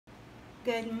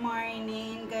Good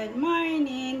morning, good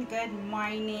morning, good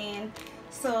morning.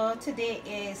 So today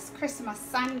is Christmas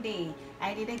Sunday.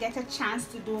 I didn't get a chance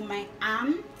to do my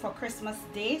for Christmas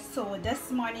Day. So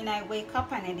this morning I wake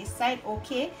up and I decide,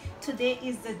 okay, today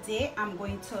is the day I'm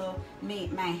going to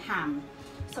make my ham.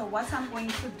 So what I'm going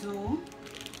to do,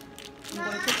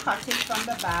 I'm going to cut it from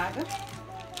the bag.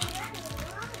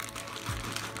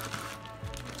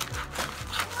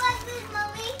 What is it,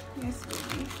 Mommy? Yes,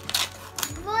 baby.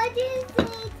 What is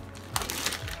it?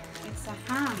 It's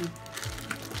a ham.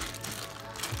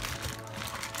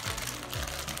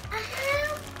 A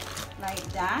ham? Like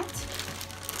that.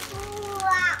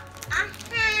 Wow, a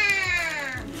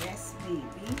ham. Yes,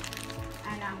 baby.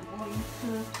 And I'm going to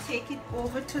take it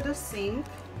over to the sink.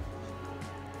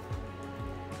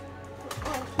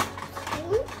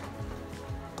 Okay.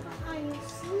 Are you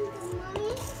seeing,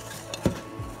 Mommy?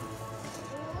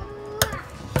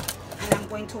 And I'm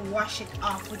going to wash it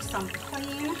off with some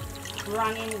clean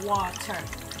running water.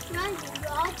 Running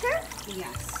water?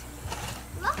 Yes.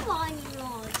 What running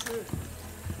water?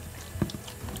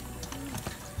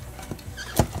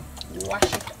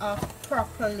 Wash it off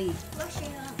properly. Wash it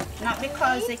up. Not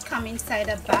because it come inside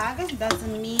a bag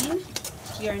doesn't mean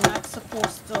you're not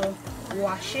supposed to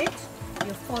wash it.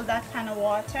 You fill that pan of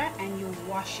water and you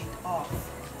wash it off.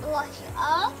 Wash it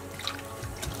up.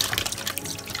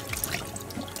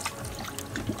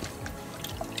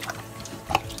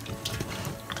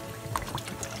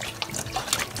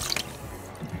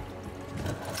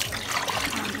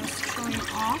 I'm just throwing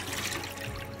off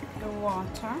the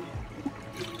water.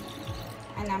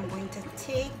 And I'm going to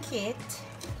take it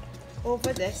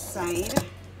over this side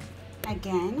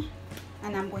again,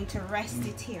 and I'm going to rest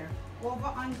it here. Over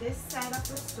on this side of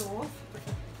the stove,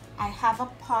 I have a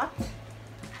pot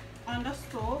on the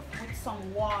stove with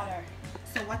some water.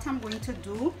 So what I'm going to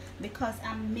do, because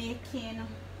I'm making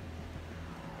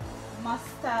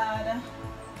mustard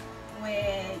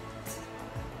with,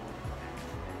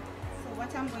 so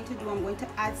what I'm going to do, I'm going to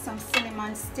add some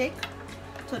cinnamon stick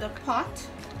to the pot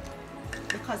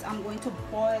because I'm going to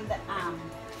boil the ham.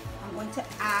 I'm going to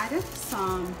add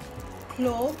some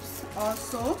cloves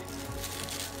also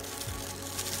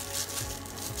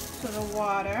to the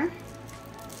water.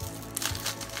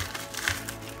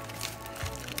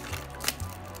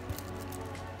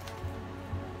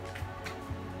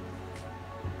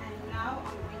 And now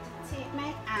I'm going to take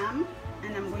my ham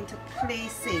and I'm going to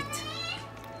place it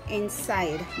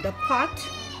inside the pot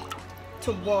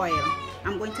to boil.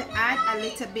 I'm going to add a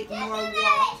little bit more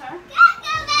water.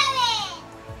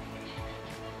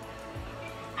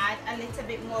 Add a little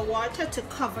bit more water to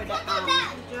cover the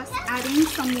ham. Just adding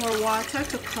some more water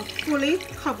to fully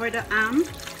cover the ham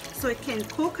so it can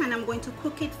cook, and I'm going to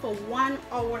cook it for 1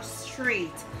 hour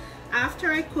straight.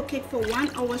 After I cook it for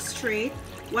 1 hour straight,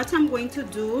 what I'm going to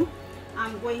do,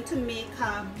 I'm going to make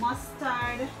a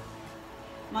mustard,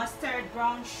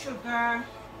 brown sugar,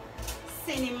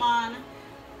 cinnamon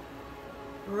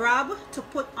rub to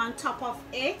put on top of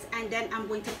it, and then I'm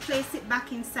going to place it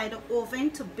back inside the oven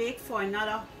to bake for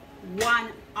another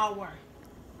 1 hour.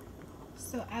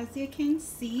 So as you can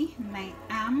see, my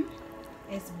ham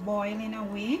is boiling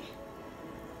away.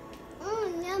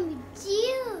 Oh, yummy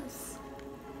juice.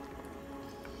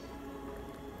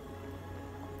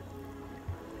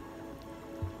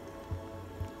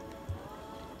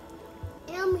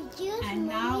 Yummy juice, And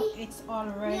now Mommy. it's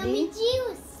already, Yummy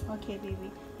juice. okay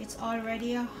baby, it's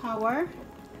already 1 hour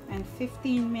and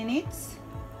 15 minutes.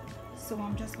 So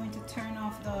I'm just going to turn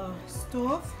off the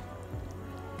stove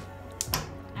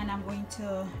and I'm going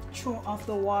to throw off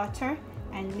the water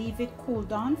and leave it cool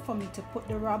down for me to put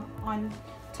the rub on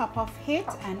top of it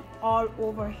and all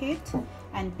over it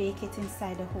and bake it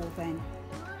inside the oven.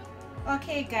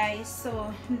 Okay guys,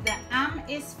 so the ham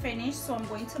is finished, so I'm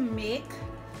going to make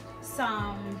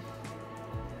some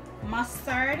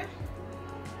mustard.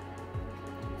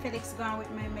 Felix gone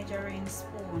with my measuring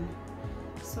spoon,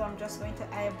 so I'm just going to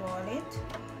eyeball it.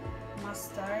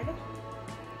 Mustard,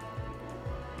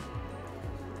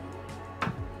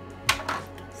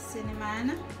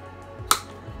 cinnamon,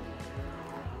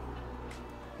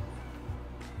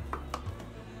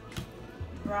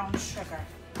 brown sugar,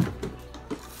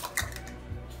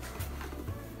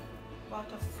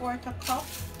 about 1/4 cup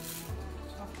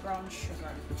of brown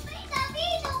sugar.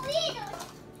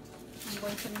 I'm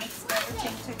going to mix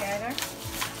everything together.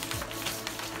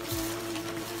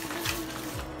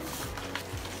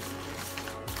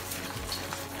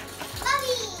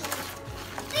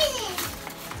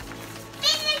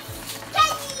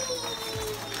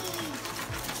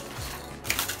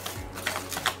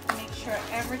 Make sure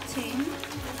everything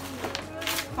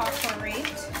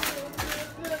incorporate.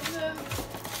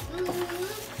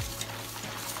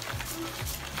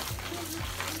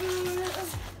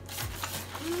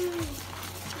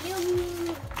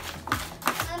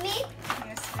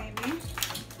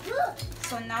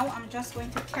 just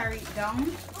going to carry it down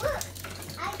Look,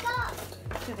 I got.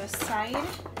 to the side.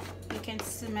 You can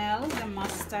smell the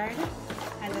mustard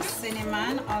and the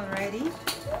cinnamon already.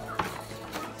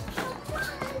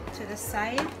 To the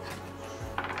side,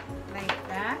 like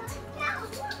that.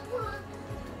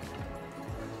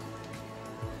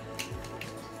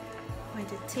 I'm going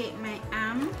to take my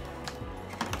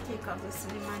take off the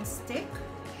cinnamon stick.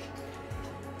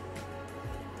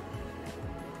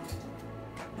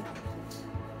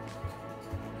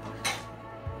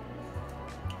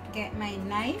 Get my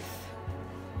knife,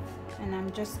 and I'm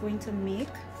just going to make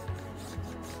a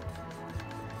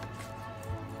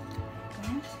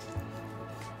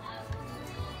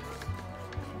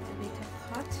bit of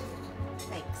cut,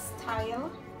 like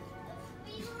style.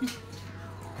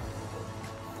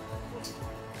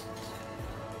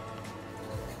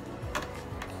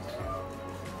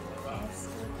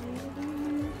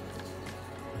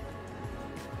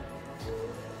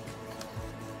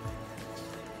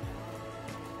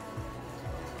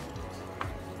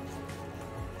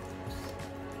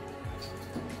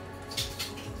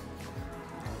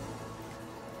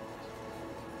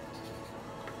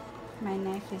 My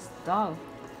knife is dull.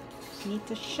 Need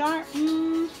to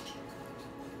sharpen.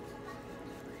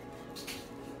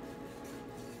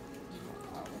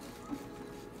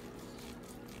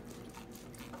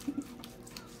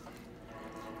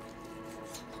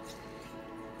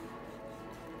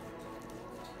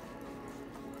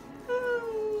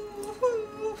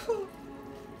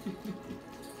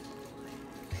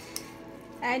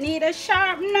 I need a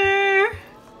sharpener.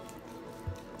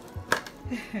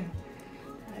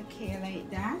 Okay, like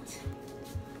that.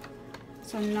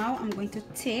 So now I'm going to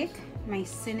take my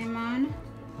cinnamon,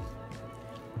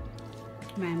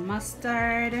 my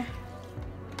mustard,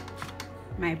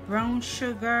 my brown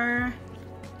sugar,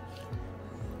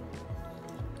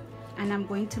 and I'm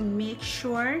going to make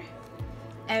sure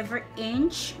every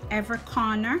inch, every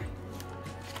corner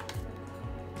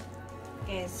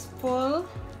is full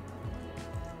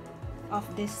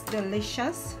of this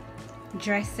delicious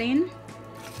dressing.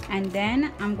 And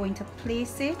then I'm going to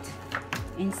place it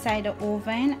inside the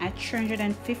oven at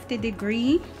 350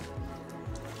 degrees.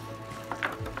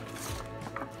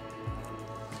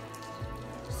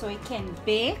 So it can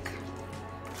bake.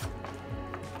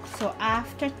 So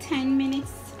after 10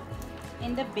 minutes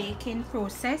in the baking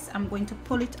process, I'm going to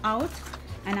pull it out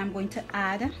and I'm going to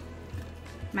add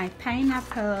my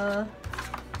pineapple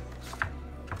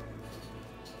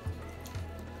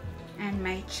and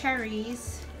my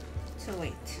cherries to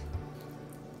it.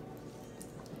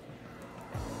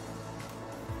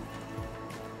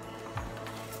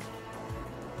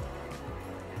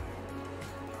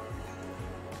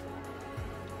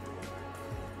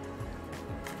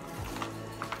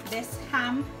 This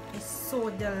ham is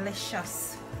so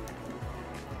delicious.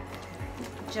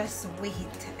 Just wait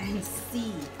and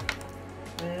see.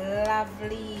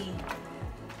 Lovely.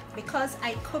 Because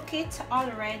I cook it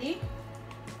already,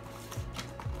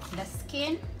 the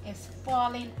skin is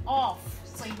falling off,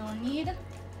 so you don't need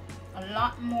a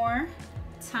lot more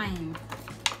time.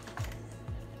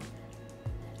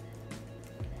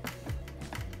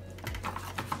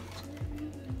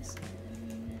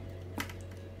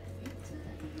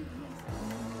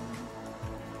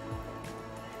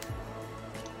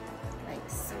 Like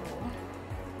so.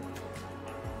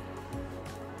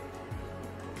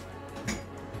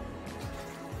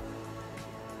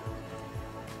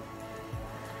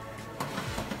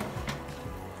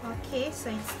 Okay, so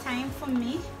it's time for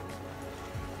me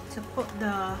to put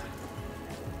the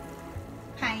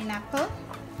pineapple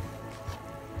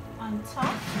on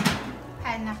top,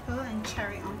 pineapple and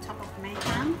cherry on top of my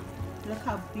ham. Look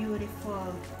how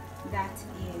beautiful that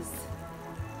is.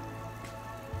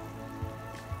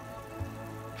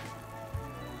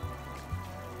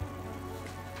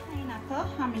 Pineapple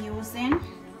I'm using,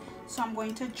 so I'm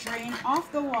going to drain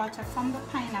off the water from the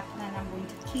pineapple and I'm going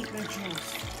to keep the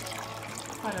juice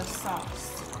for the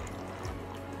sauce.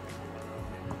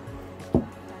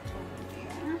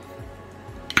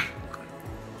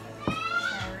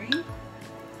 Cherry.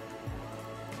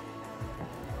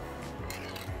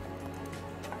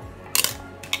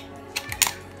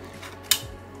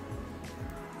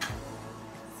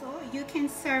 So you can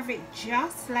serve it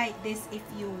just like this if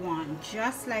you want,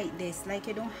 just like this, like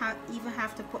you don't even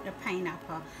have to put the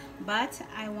pineapple, but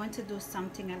I want to do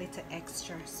something a little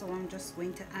extra, so I'm just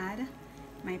going to add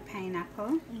my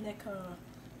pineapple. Like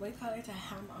we call it a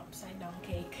ham upside down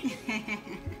cake.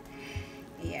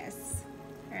 Yes.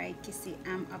 Alright, Kissy,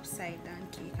 ham upside down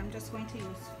cake. I'm just going to use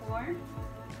 4. Or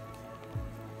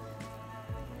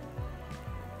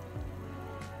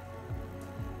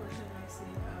should I say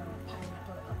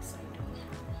pineapple upside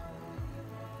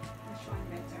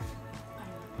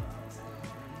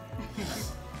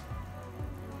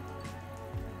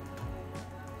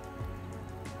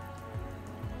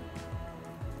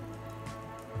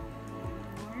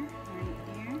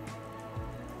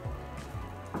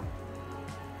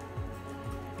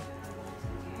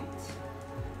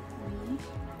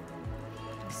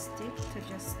to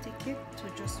just stick it,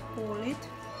 to just hold it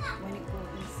when it goes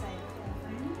inside the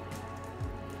oven,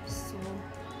 so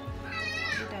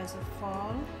it doesn't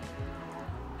fall.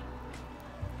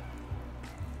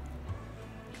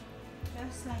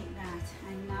 Just like that.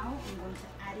 And now I'm going to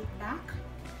add it back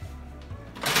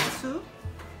to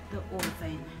the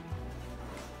oven.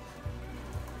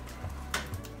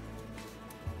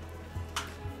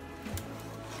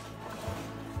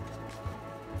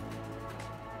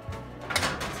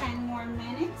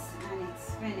 Minutes and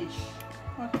it's finished.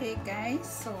 Okay guys,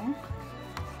 so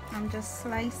I'm just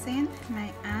slicing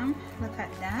my ham. Look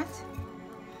at that.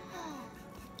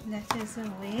 That is the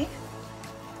way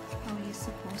how you're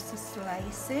supposed to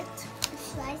slice it.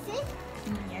 Slice it?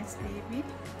 Yes baby,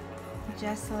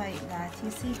 just like that.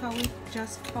 You see how it's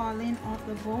just falling off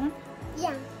the bone?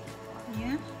 Yeah.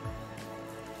 Yeah.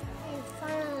 It's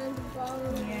falling on the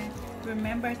bone. Yeah.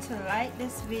 Remember to like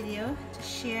this video, to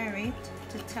share it,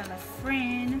 to tell a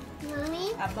friend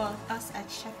Mommy? about us at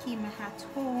Shakema at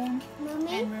Home.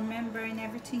 Mommy? And remember in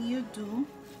everything you do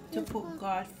to put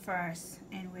God first,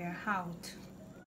 and we're out.